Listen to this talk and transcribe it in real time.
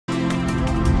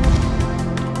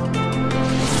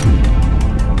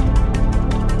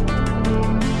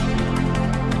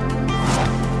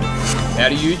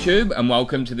Howdy YouTube, and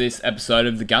welcome to this episode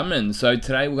of the Gunman. So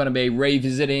today we're going to be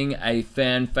revisiting a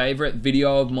fan favorite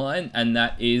video of mine, and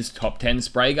that is top 10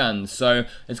 spray guns. So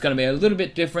it's going to be a little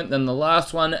bit different than the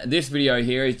last one. This video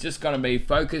here is just going to be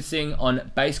focusing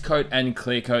on base coat and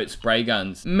clear coat spray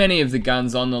guns. Many of the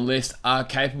guns on the list are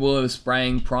capable of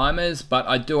spraying primers, but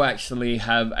I do actually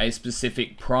have a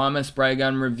specific primer spray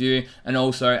gun review and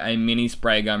also a mini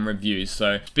spray gun review.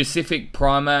 So specific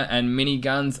primer and mini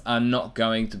guns are not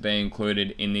going to be included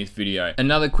in this video.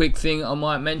 Another quick thing I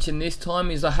might mention this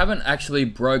time is I haven't actually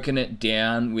broken it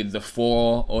down with the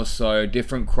 4 or so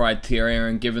different criteria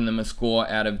and given them a score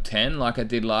out of 10 like I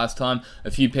did last time.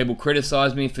 A few people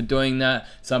criticized me for doing that.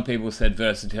 Some people said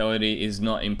versatility is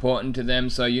not important to them.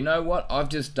 So you know what? I've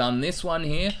just done this one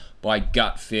here by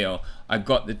gut feel. I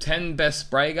got the 10 best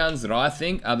spray guns that I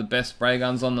think are the best spray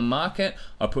guns on the market.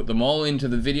 I put them all into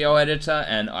the video editor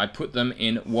and I put them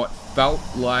in what felt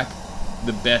like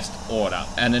the best order.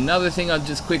 And another thing I'd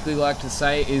just quickly like to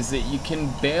say is that you can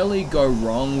barely go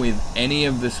wrong with any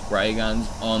of the spray guns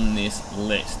on this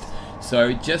list.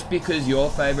 So just because your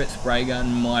favorite spray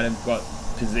gun might have got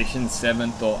position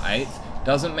 7th or 8th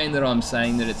doesn't mean that I'm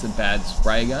saying that it's a bad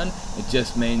spray gun. It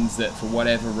just means that for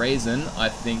whatever reason, I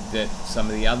think that some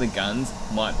of the other guns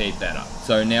might be better.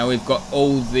 So now we've got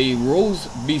all the rules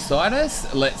beside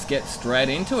us, let's get straight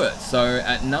into it. So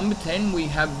at number 10, we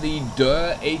have the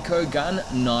Durr Eco Gun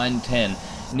 910.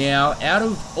 Now, out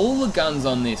of all the guns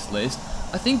on this list,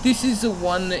 I think this is the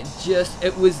one that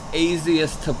it was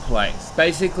easiest to place.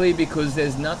 Basically because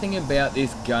there's nothing about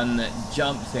this gun that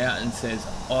jumps out and says,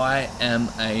 I am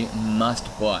a must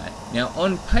buy. Now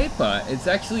on paper, it's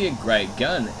actually a great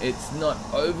gun. It's not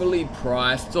overly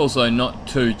priced. It's also not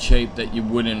too cheap that you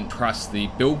wouldn't trust the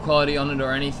build quality on it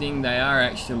or anything. They are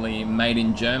actually made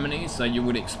in Germany, so you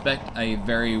would expect a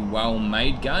very well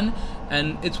made gun.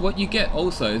 And it's what you get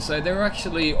also. So they're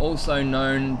actually also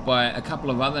known by a couple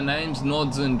of other names.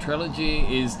 Nordson Trilogy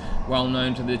is well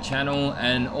known to the channel,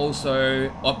 and also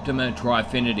Optima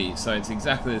Trifinity. So it's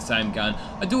exactly the same gun.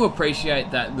 I do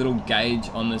appreciate that little gauge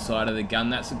on the side of the gun.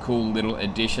 That's a cool little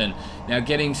addition. Now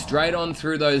getting straight on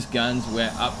through those guns,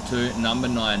 we're up to number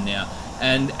 9 now.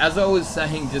 And as I was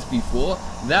saying just before,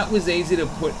 that was easy to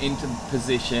put into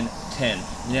position 10.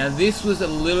 Now this was a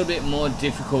little bit more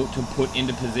difficult to put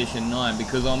into position 9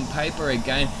 because on paper,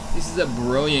 again, this is a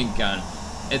brilliant gun.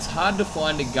 It's hard to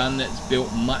find a gun that's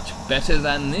built much better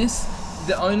than this.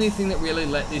 The only thing that really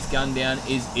let this gun down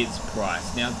is its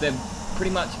price. Now they've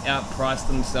pretty much outpriced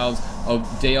themselves of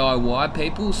DIY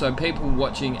people, so people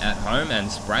watching at home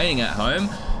and spraying at home.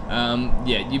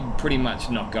 Yeah, you're pretty much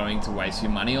not going to waste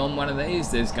your money on one of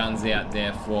these. There's guns out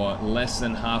there for less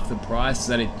than half the price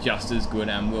that are just as good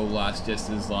and will last just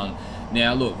as long.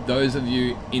 Now look, those of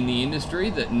you in the industry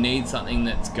that need something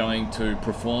that's going to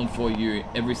perform for you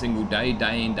every single day,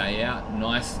 day in, day out,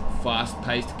 nice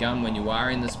fast-paced gun when you are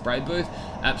in the spray booth,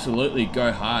 absolutely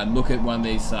go hard. Look at one of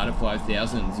these SATA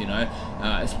 5000s, you know,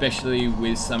 especially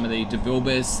with some of the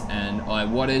DeVilbiss and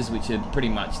iWatters, which are pretty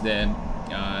much their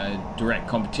direct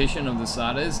competition of the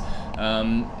SATAs.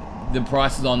 The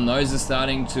prices on those are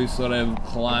starting to sort of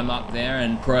climb up there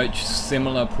and approach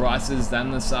similar prices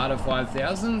than the SATA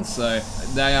 5000, so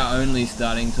they are only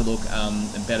starting to look a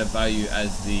better value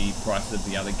as the price of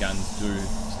the other guns do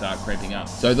start creeping up.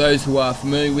 So those who are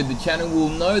familiar with the channel will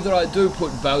know that I do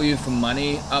put value for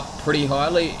money up pretty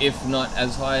highly, if not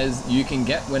as high as you can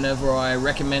get whenever I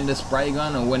recommend a spray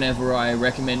gun or whenever I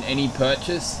recommend any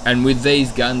purchase. And with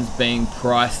these guns being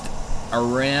priced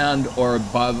around or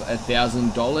above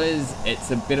 $1,000,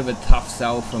 it's a bit of a tough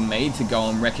sell for me to go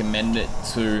and recommend it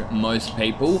to most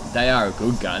people. They are a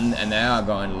good gun and they are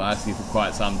going to last you for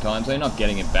quite some time, so you're not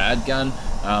getting a bad gun.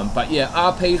 But yeah,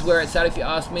 RP is where it's at if you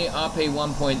ask me. RP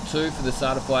 1.2 for the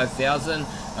SATA 5000.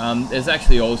 There's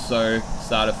actually also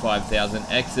SATA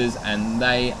 5000Xs, and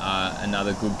they are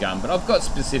another good gun, but I've got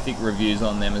specific reviews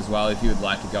on them as well if you would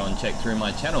like to go and check through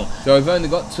my channel. So I've only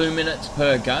got 2 minutes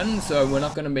per gun, so we're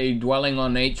not going to be dwelling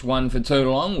on each one for too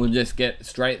long. We'll just get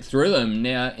straight through them.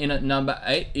 Now in at number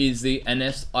 8 is the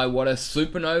NS iWatter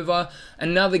Supernova,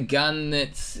 another gun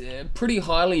that's pretty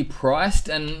highly priced,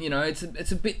 and you know,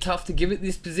 it's a bit tough to give it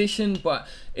this position, but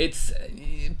it's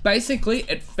basically,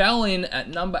 it fell in at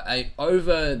number 8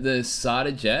 over the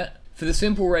SATA Jet for the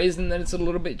simple reason that it's a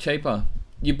little bit cheaper.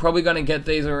 You're probably going to get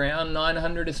these around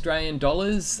 900 Australian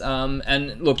dollars.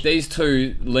 And look, these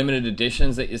two limited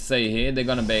editions that you see here, they're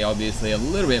going to be obviously a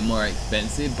little bit more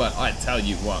expensive, but I tell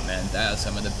you what, man, they are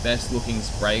some of the best looking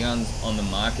spray guns on the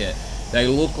market. They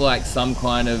look like some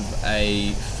kind of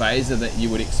a phaser that you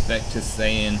would expect to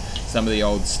see in some of the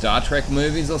old Star Trek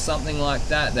movies or something like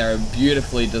that. They're a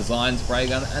beautifully designed spray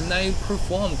gun and they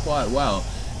perform quite well.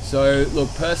 So look,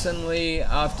 personally,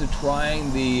 after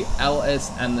trying the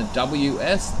LS and the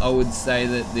WS, I would say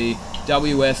that the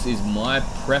WS is my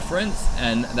preference,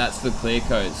 and that's the clear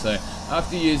coat. So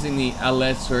after using the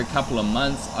LS for a couple of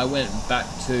months, I went back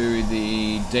to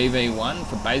the DV1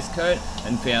 for base coat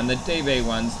and found the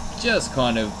DV1's just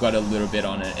kind of got a little bit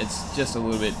on it. It's just a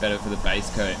little bit better for the base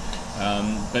coat.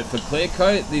 But for clear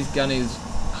coat, this gun is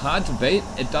hard to beat.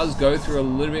 It does go through a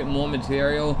little bit more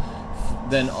material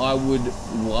than I would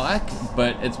like,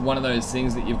 but it's one of those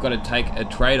things that you've got to take a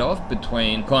trade-off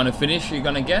between kind of finish you're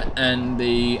going to get and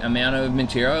the amount of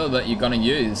material that you're going to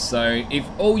use. So if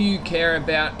all you care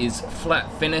about is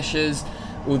flat finishes,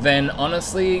 well then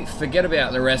honestly forget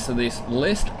about the rest of this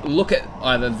list. Look at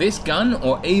either this gun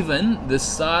or even the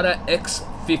SATA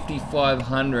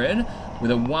X5500 with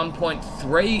a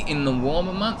 1.3 in the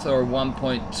warmer months, or a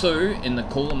 1.2 in the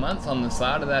cooler months on the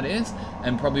SATA, that is,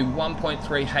 and probably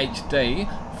 1.3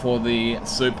 HD for the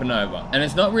Supernova. And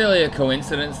it's not really a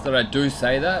coincidence that I do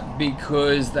say that,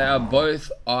 because they are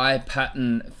both eye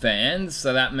pattern fans,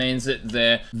 so that means that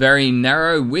they're very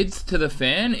narrow width to the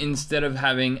fan. Instead of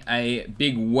having a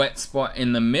big wet spot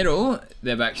in the middle,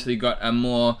 they've actually got a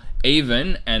more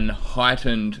even and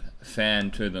heightened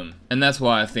fan to them. And that's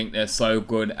why I think they're so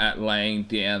good at laying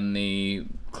down the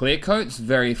clear coats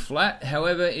very flat.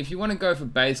 However, if you want to go for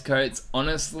base coats,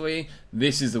 honestly,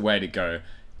 this is the way to go.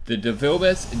 The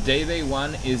DeVilbiss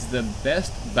DV1 is the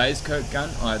best base coat gun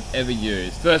I've ever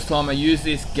used. First time I used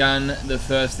this gun, the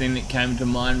first thing that came to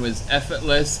mind was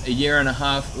effortless. A year and a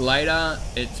half later,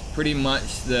 it's pretty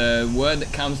much the word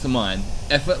that comes to mind.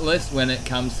 Effortless when it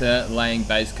comes to laying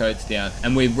base coats down.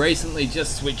 And we've recently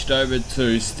just switched over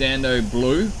to Stando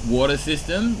Blue water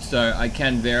system, so I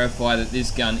can verify that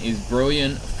this gun is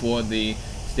brilliant for the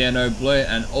Stando Blue,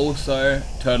 and also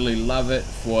totally love it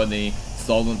for the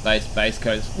solvent-based base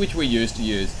coats, which we used to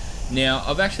use. Now,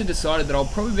 I've actually decided that I'll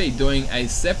probably be doing a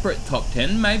separate top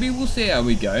 10, maybe, we'll see how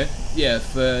we go, yeah,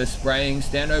 for spraying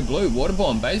Stando Blue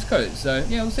waterborne base coats. So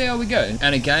yeah, we'll see how we go.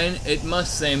 And again, it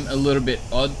must seem a little bit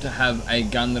odd to have a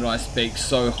gun that I speak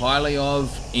so highly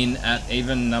of in at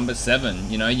even number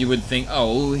 7. You know, you would think,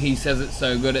 oh, well, he says it's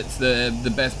so good, it's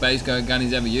the best base coat gun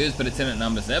he's ever used, but it's in at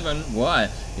number 7. Why?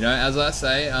 You know, as I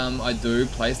say, I do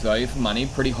place value for money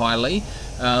pretty highly.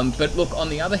 But look, on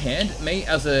the other hand, me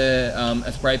as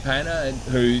a spray painter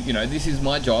who, you know, this is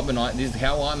my job and this is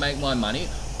how I make my money,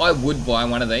 I would buy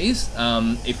one of these.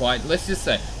 If let's just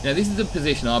say, now this is the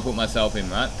position I put myself in,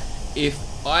 right? If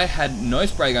I had no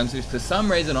spray guns, if for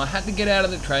some reason I had to get out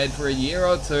of the trade for a year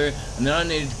or two and then I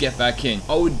needed to get back in,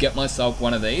 I would get myself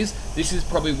one of these. This is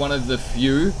probably one of the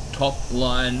few top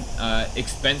line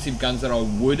expensive guns that I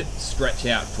would stretch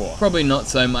out for. Probably not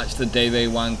so much the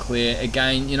DV1 Clear.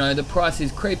 Again, you know, the price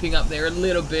is creeping up there a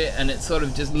little bit and it's sort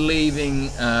of just leaving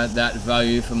that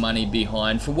value for money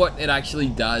behind for what it actually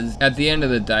does. At the end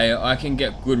of the day, I can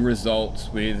get good results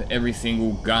with every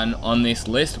single gun on this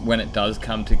list when it does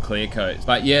come to clear coats.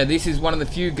 But yeah, this is one of the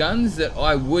few guns that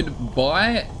I would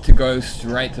buy to go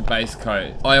straight to base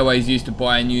coat. I always used to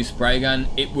buy a new spray gun.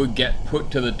 It would get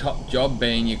put to the top job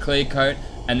being your clear coat,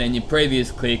 and then your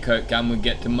previous clear coat gun would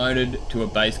get demoted to a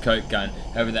base coat gun.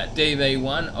 However, that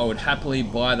DV1, I would happily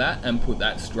buy that and put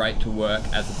that straight to work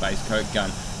as a base coat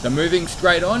gun. So moving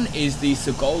straight on is the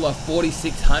Segola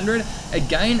 4600.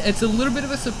 Again, it's a little bit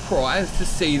of a surprise to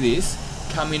see this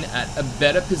come in at a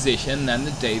better position than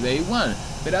the DV1.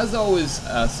 But as I was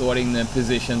sorting the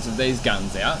positions of these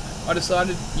guns out, I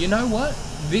decided, you know what?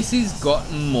 This has got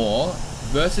more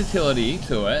versatility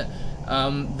to it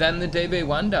than the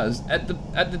DV1 does. At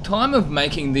the time of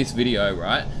making this video,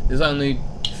 right, there's only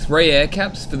 3 air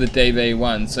caps for the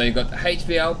DV1. So you've got the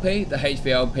HVLP, the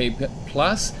HVLP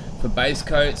Plus for base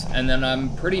coats, and then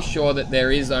I'm pretty sure that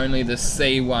there is only the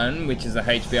C1, which is a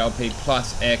HVLP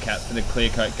Plus air cap for the clear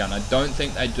coat gun. I don't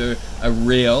think they do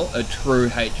a true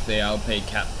HVLP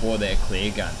cap for their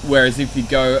clear gun. Whereas if you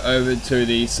go over to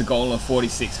the Segola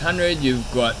 4600, you've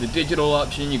got the digital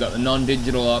option, you've got the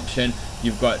non-digital option,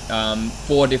 you've got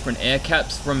 4 different air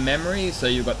caps from memory. So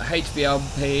you've got the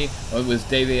HVLP, or it was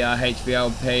DVR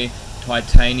HVLP,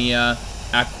 Titania,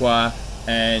 Aqua,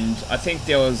 and I think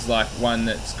there was like one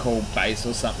that's called Base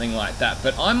or something like that.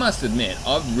 But I must admit,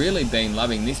 I've really been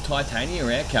loving this Titania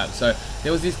air cap. So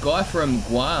there was this guy from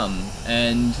Guam,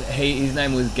 and his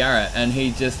name was Garrett, and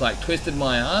he just like twisted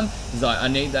my arm. He's like, I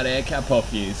need that air cap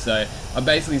off you. So I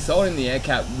basically sold him the air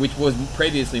cap, which was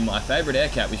previously my favorite air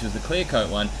cap, which was the clear coat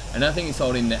one, and I think he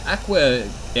sold him the aqua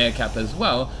air cap as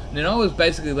well. And then I was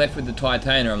basically left with the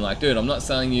titanium. I'm like, dude, I'm not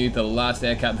selling you the last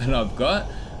air cap that I've got.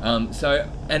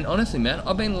 And honestly, man,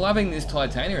 I've been loving this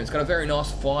titanium. It's got a very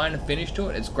nice fine finish to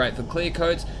it. It's great for clear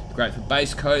coats, it's great for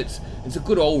base coats. It's a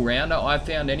good all-rounder, I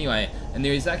found anyway. And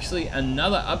there is actually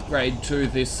another upgrade to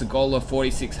this Segola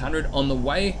 4600 on the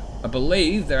way. I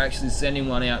believe they're actually sending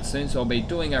one out soon, so I'll be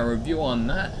doing a review on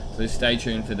that, so stay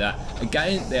tuned for that.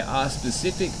 Again, there are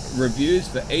specific reviews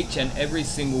for each and every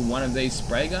single one of these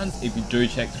spray guns if you do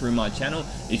check through my channel,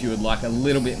 if you would like a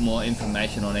little bit more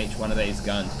information on each one of these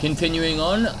guns. Continuing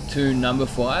on to number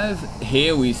 5,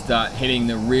 here we start hitting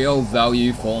the real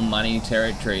value for money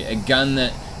territory. A gun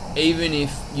that even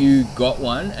if you got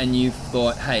one and you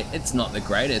thought, hey, it's not the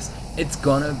greatest, it's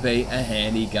gonna be a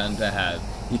handy gun to have.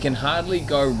 You can hardly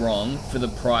go wrong for the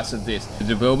price of this. The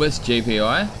DeVilbiss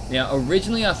GPI. Now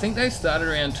originally I think they started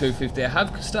around $250. They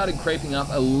have started creeping up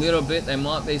a little bit. They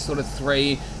might be sort of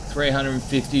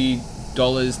 $350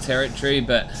 territory,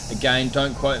 but again,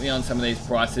 don't quote me on some of these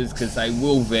prices because they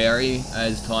will vary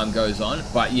as time goes on.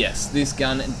 But yes, this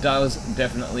gun does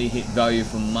definitely hit value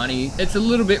for money. It's a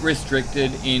little bit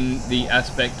restricted in the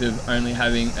aspect of only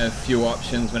having a few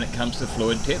options when it comes to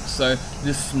fluid tips. So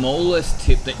the smallest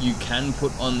tip that you can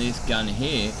put on this gun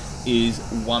here is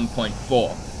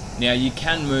 1.4. Now you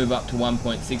can move up to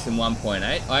 1.6 and 1.8.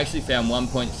 I actually found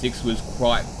 1.6 was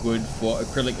quite good for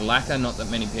acrylic lacquer, not that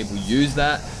many people use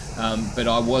that. But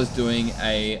I was doing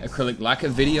a acrylic lacquer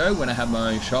video when I had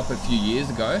my own shop a few years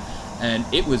ago, and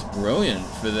it was brilliant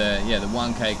for the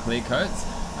 1K clear coats.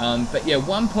 But yeah,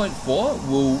 1.4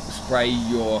 will spray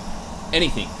your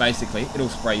anything basically. It'll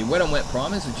spray your wet on wet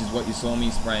primers, which is what you saw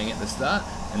me spraying at the start,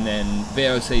 and then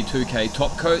VOC 2K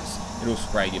top coats. It'll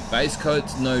spray your base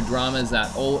coats, no dramas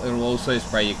at all. It'll also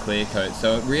spray your clear coats.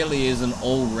 So it really is an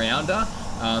all-rounder.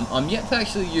 I'm yet to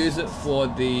actually use it for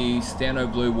the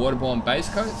Stano Blue waterborne base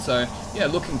coat, so yeah,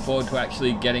 looking forward to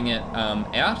actually getting it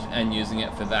out and using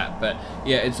it for that. But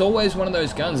yeah, it's always one of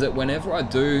those guns that whenever I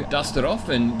do dust it off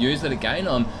and use it again,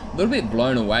 I'm a little bit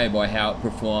blown away by how it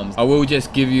performs. I will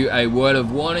just give you a word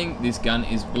of warning, this gun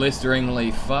is blisteringly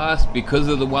fast because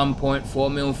of the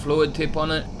 1.4mm fluid tip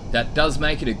on it. That does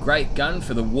make it a great gun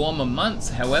for the warmer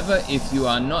months. However, if you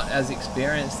are not as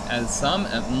experienced as some,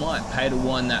 it might pay to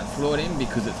wind that fluid in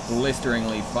because it's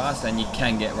blisteringly fast and you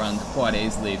can get runs quite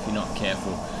easily if you're not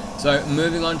careful. So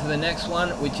moving on to the next one,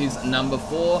 which is number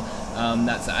 4.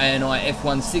 That's the ANI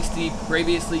F160,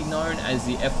 previously known as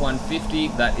the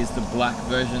F150. That is the black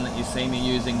version that you see me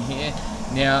using here.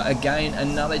 Now again,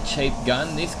 another cheap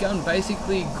gun. This gun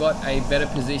basically got a better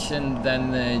position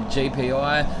than the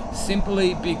GPI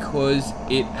simply because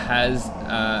it has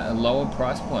a lower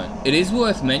price point. It is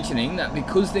worth mentioning that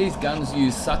because these guns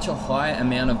use such a high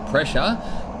amount of pressure,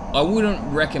 I wouldn't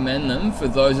recommend them for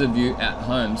those of you at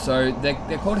home. So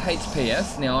they're called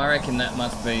HPS. Now I reckon that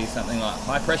must be something like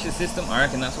high pressure system. I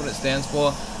reckon that's what it stands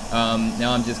for.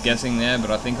 Now I'm just guessing there,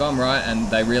 but I think I'm right, and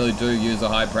they really do use a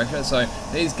high pressure. So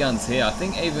these guns here, I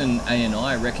think even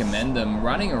ANI recommend them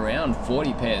running around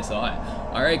 40 PSI.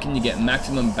 I reckon you get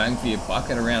maximum bang for your buck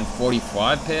at around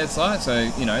 45 PSI,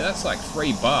 so you know, that's like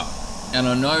 $3. And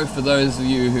I know for those of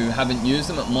you who haven't used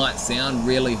them, it might sound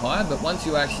really high, but once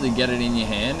you actually get it in your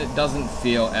hand, it doesn't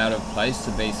feel out of place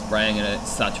to be spraying it at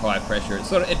such high pressure.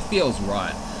 It feels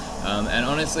right. And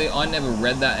honestly, I never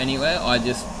read that anywhere. I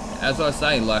just, as I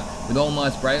say, like with all my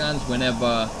spray guns,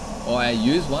 whenever I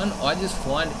use one, I just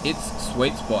find its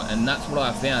sweet spot, and that's what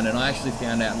I found. And I actually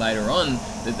found out later on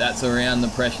that that's around the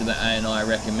pressure that ANI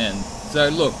recommend. So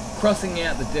look, crossing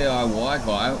out the DIY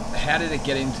guy, how did it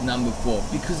get into number 4?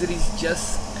 Because it is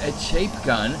just a cheap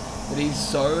gun that is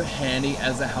so handy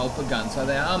as a helper gun. So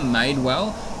they are made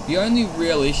well. The only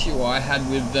real issue I had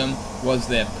with them was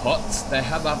their pots. They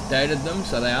have updated them,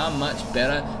 so they are much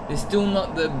better. They're still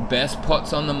not the best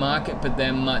pots on the market, but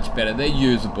they're much better. They're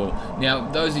usable.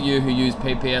 Now, those of you who use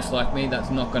PPS like me,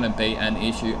 that's not going to be an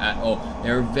issue at all.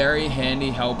 They're a very handy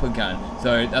helper gun,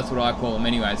 so that's what I call them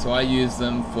anyway. So I use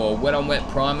them for wet on wet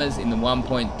primers in the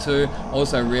 1.2.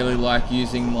 Also really like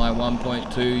using my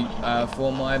 1.2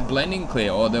 for my blending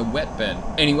clear or the wet bed.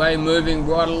 Anyway, moving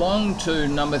right along to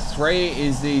number 3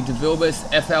 is the DeVilbiss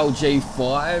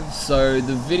FLG5. So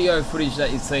the video footage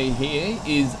that you see here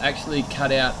is actually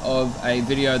cut out of a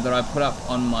video that I put up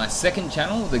on my second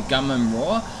channel, the Gunman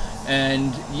Raw.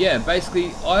 And yeah,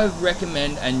 basically I've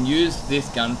recommended and used this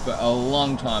gun for a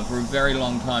long time, for a very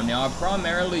long time now. I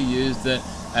primarily used it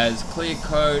as clear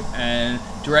coat and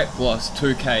direct gloss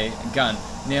 2K gun.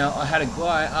 Now I had a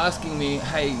guy asking me,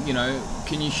 hey, you know,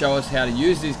 can you show us how to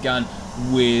use this gun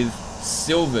with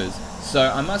silvers. So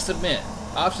I must admit,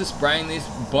 after spraying this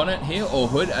bonnet here, or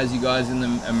hood as you guys in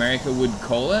America would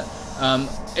call it,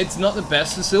 it's not the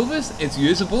best for silvers. It's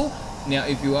usable. Now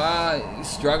if you are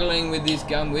struggling with this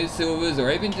gun with silvers,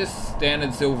 or even just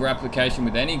standard silver application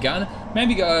with any gun,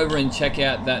 maybe go over and check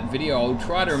out that video. I'll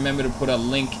try to remember to put a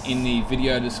link in the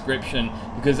video description,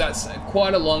 because that's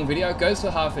quite a long video. It goes for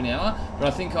half an hour, but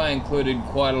I think I included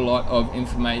quite a lot of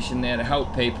information there to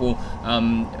help people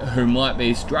who might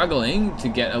be struggling to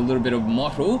get a little bit of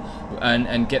mottle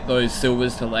and get those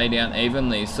silvers to lay down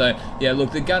evenly. So yeah,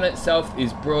 look, the gun itself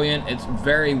is brilliant. It's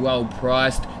very well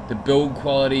priced. The build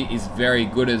quality is very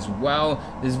good as well.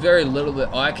 There's very little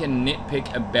that I can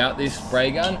nitpick about this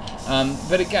spray gun,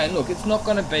 but again, look, it's not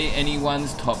going to be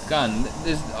anyone's top gun.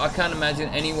 I can't imagine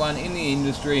anyone in the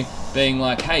industry being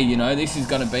like, hey, you know, this is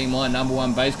going to be my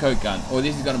 #1 base coat gun, or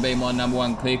this is going to be my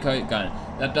 #1 clear coat gun.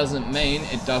 That doesn't mean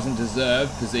it doesn't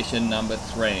deserve position number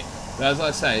 3. But as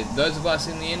I say, those of us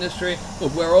in the industry,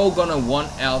 look, we're all going to want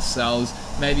ourselves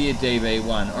maybe a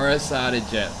DV1 or a SATA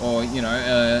Jet, or you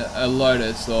know, a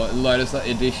Lotus or Lotus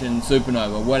Edition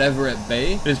Supernova, whatever it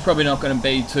be. But it's probably not going to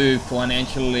be too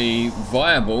financially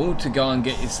viable to go and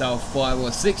get yourself 5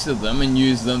 or 6 of them and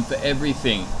use them for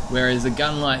everything. Whereas a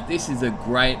gun like this is a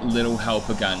great little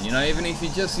helper gun, you know, even if you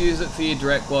just use it for your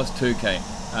direct gloss 2K.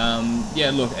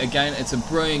 Yeah, look, again, it's a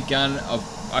brilliant gun.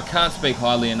 I can't speak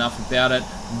highly enough about it.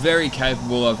 Very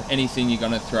capable of anything you're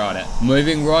going to throw at it.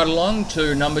 Moving right along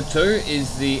to number 2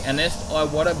 is the Anest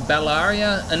Iwata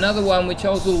Bellaria. Another one which I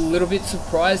was a little bit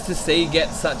surprised to see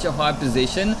get such a high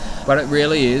position, but it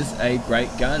really is a great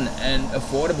gun and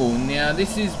affordable. Now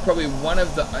this is probably one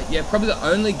of the, probably the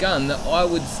only gun that I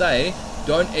would say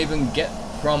don't even get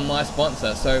from my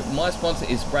sponsor. So my sponsor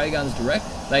is Spray Guns Direct.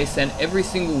 They send every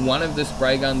single one of the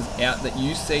spray guns out that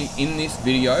you see in this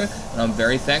video, and I'm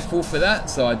very thankful for that.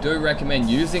 So I do recommend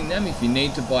using them if you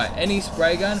need to buy any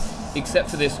spray gun, except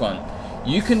for this one.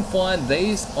 You can find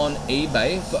these on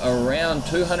eBay for around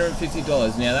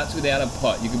 $250. Now that's without a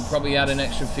pot. You can probably add an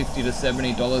extra $50 to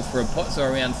 $70 for a pot, so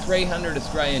around 300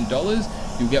 Australian dollars.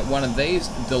 You'll get one of these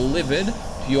delivered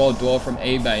to your door from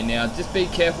eBay. Now just be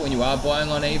careful when you are buying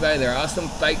on eBay. There are some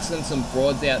fakes and some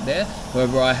frauds out there.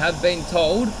 However, I have been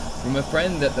told from a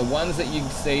friend that the ones that you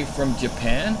see from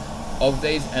Japan of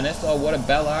these Anest Iwata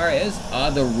Bellarias are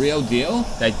the real deal.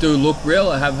 They do look real.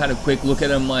 I have had a quick look at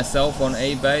them myself on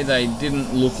eBay. They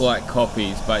didn't look like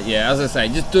copies, but yeah, as I say,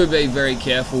 just do be very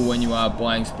careful when you are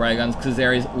buying spray guns, because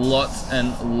there is lots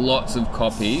and lots of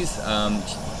copies.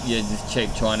 Yeah, just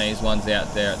cheap Chinese ones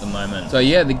out there at the moment. So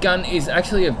yeah, the gun is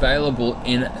actually available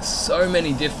in so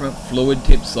many different fluid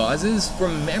tip sizes.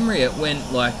 From memory, it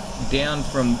went like down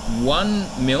from 1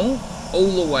 mil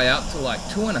all the way up to like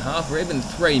 2.5 or even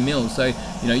 3 mil. So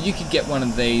you know, you could get one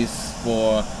of these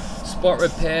for spot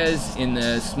repairs in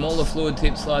the smaller fluid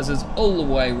tip sizes, all the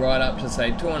way right up to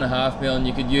say 2.5 mil, and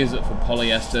you could use it for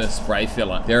polyester spray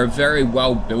filler. They're a very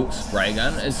well built spray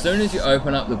gun. As soon as you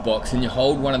open up the box and you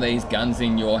hold one of these guns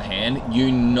in your hand,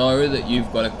 you know that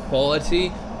you've got a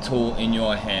quality tool in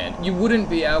your hand. You wouldn't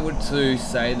be able to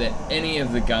say that any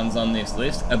of the guns on this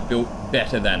list are built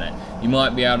better than it. You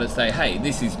might be able to say, hey,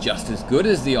 this is just as good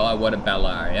as the Iwata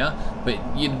Bellaria, but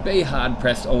you'd be hard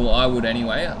pressed, or I would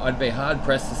anyway, I'd be hard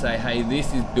pressed to say, hey,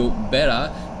 this is built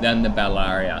better than the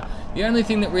Bellaria. The only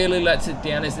thing that really lets it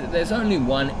down is that there's only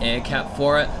one air cap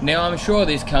for it. Now I'm sure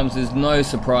this comes as no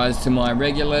surprise to my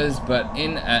regulars, but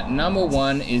in at number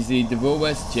 1 is the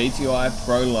DeVilbiss GTI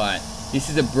Pro Light. This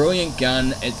is a brilliant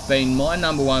gun. It's been my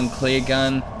 #1 clear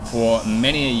gun for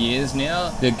many years now.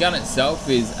 The gun itself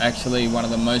is actually one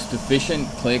of the most efficient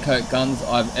clear coat guns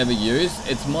I've ever used.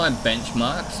 It's my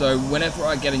benchmark, so whenever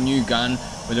I get a new gun,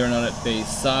 whether or not it be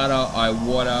SATA,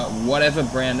 Iwata, whatever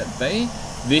brand it be,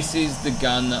 this is the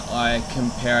gun that I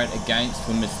compare it against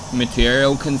for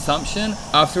material consumption.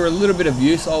 After a little bit of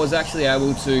use, I was actually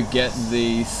able to get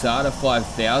the SATA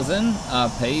 5000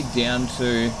 RP down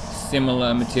to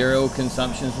similar material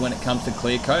consumptions when it comes to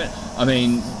clear coat. I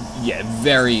mean, yeah,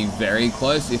 very, very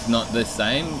close, if not the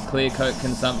same clear coat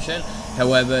consumption.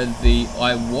 However, the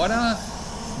Iwata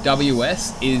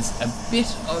WS is a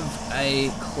bit of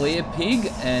a clear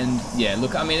pig, and yeah,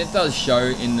 look, I mean, it does show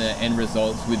in the end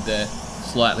results with the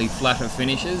slightly flatter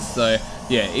finishes. So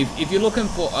yeah, if you're looking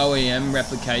for OEM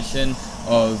replication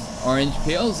of orange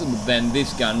peels, then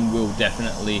this gun will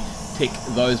definitely tick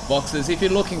those boxes. If you're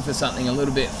looking for something a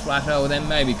little bit flatter, well, then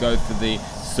maybe go for the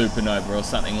Supernova or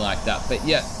something like that. But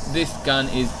yeah, this gun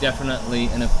is definitely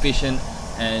an efficient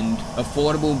and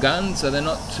affordable gun, so they're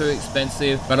not too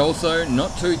expensive, but also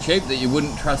not too cheap that you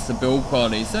wouldn't trust the build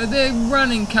quality. So they're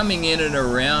coming in at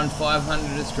around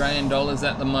 500 Australian dollars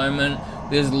at the moment.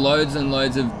 there's loads and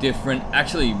loads of different,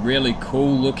 actually really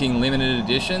cool looking limited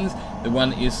editions. The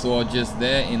one that you saw just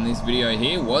there in this video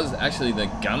here was actually the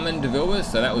Gunman DeVilbiss,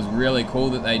 so that was really cool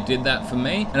that they did that for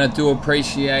me. And I do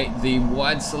appreciate the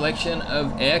wide selection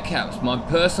of air caps. My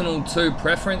personal two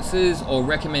preferences or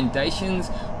recommendations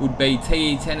would be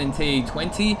TE10 and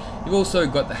TE20. You've also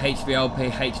got the HVLP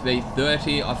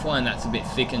HV30. I find that's a bit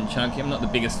thick and chunky. I'm not the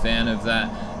biggest fan of that.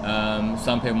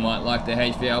 Some people might like the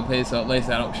HVLP, so at least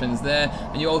that option's there.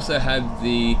 And you also have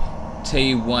the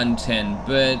T110,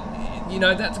 but you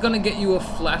know, that's going to get you a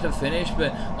flatter finish,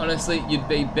 but honestly, you'd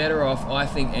be better off, I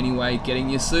think anyway, getting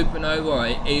your Supernova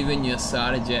or even your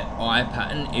Sardajet eye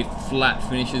pattern if flat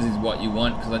finishes is what you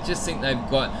want, because I just think they've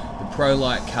got the Pro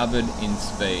Light covered in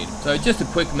speed. So just a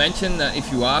quick mention that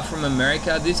if you are from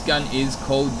America, this gun is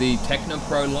called the Techno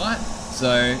Pro Light.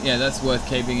 So yeah, that's worth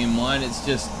keeping in mind. It's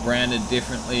just branded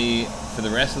differently for the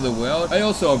rest of the world. I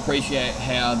also appreciate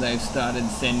how they've started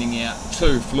sending out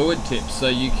 2 fluid tips, so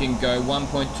you can go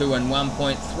 1.2 and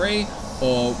 1.3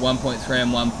 or 1.3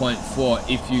 and 1.4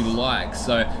 if you like.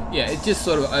 So yeah, it just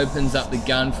sort of opens up the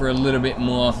gun for a little bit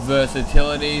more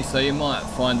versatility. So you might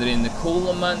find that in the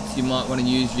cooler months you might want to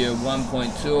use your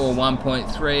 1.2 or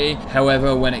 1.3.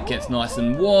 However, when it gets nice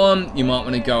and warm, you might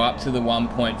want to go up to the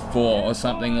 1.4 or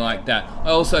something like that. I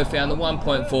also found the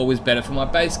 1.4 was better for my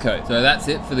base coat. So that's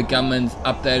it for the Gunman's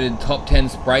updated top 10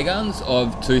 spray guns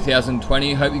of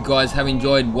 2020. Hope you guys have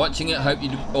enjoyed watching it. Hope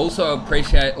you also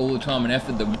appreciate all the time and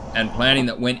effort and planning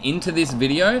that went into this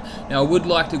video. Now I would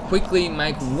like to quickly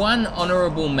make one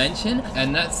honorable mention,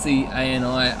 and that's the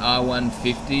ANI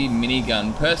R150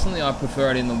 minigun. Personally, I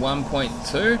prefer it in the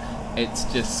 1.2. It's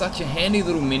just such a handy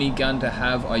little minigun to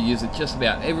have. I use it just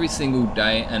about every single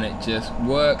day and it just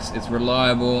works, it's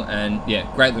reliable, and yeah,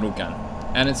 great little gun.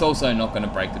 And it's also not going to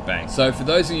break the bank. So for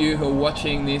those of you who are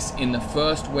watching this in the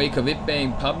first week of it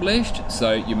being published,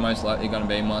 so you're most likely going to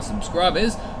be my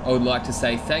subscribers, I would like to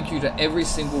say thank you to every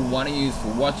single one of you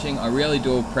for watching. I really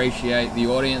do appreciate the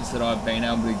audience that I've been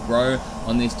able to grow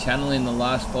on this channel in the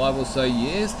last 5 or so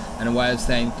years. And a way of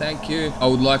saying thank you, I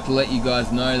would like to let you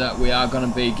guys know that we are going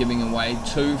to be giving away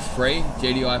 2 free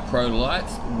GDI Pro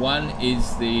Lights. One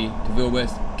is the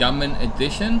DeVilbiss Gunman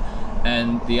Edition,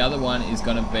 and the other one is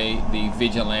going to be the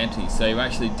Vigilante. So you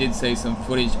actually did see some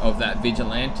footage of that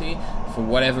Vigilante. For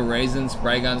whatever reason,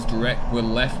 Spray Guns Direct were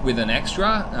left with an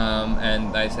extra,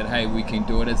 and they said, hey, we can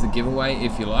do it as a giveaway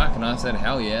if you like. And I said,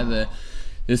 hell yeah,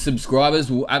 the subscribers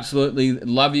will absolutely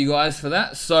love you guys for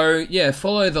that. So yeah,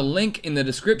 follow the link in the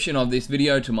description of this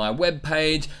video to my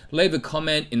webpage, leave a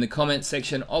comment in the comment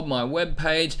section of my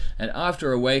webpage, and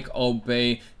after a week I'll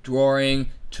be drawing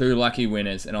 2 lucky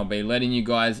winners, and I'll be letting you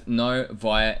guys know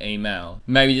via email.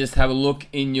 Maybe just have a look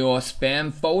in your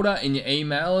spam folder in your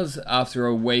emails after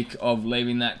a week of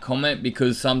leaving that comment,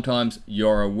 because sometimes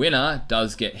you're a winner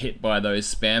does get hit by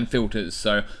those spam filters.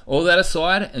 So all that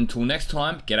aside, until next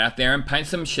time, get out there and paint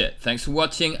some shit. Thanks for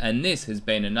watching, and this has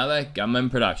been another Gunman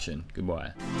production.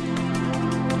 Goodbye.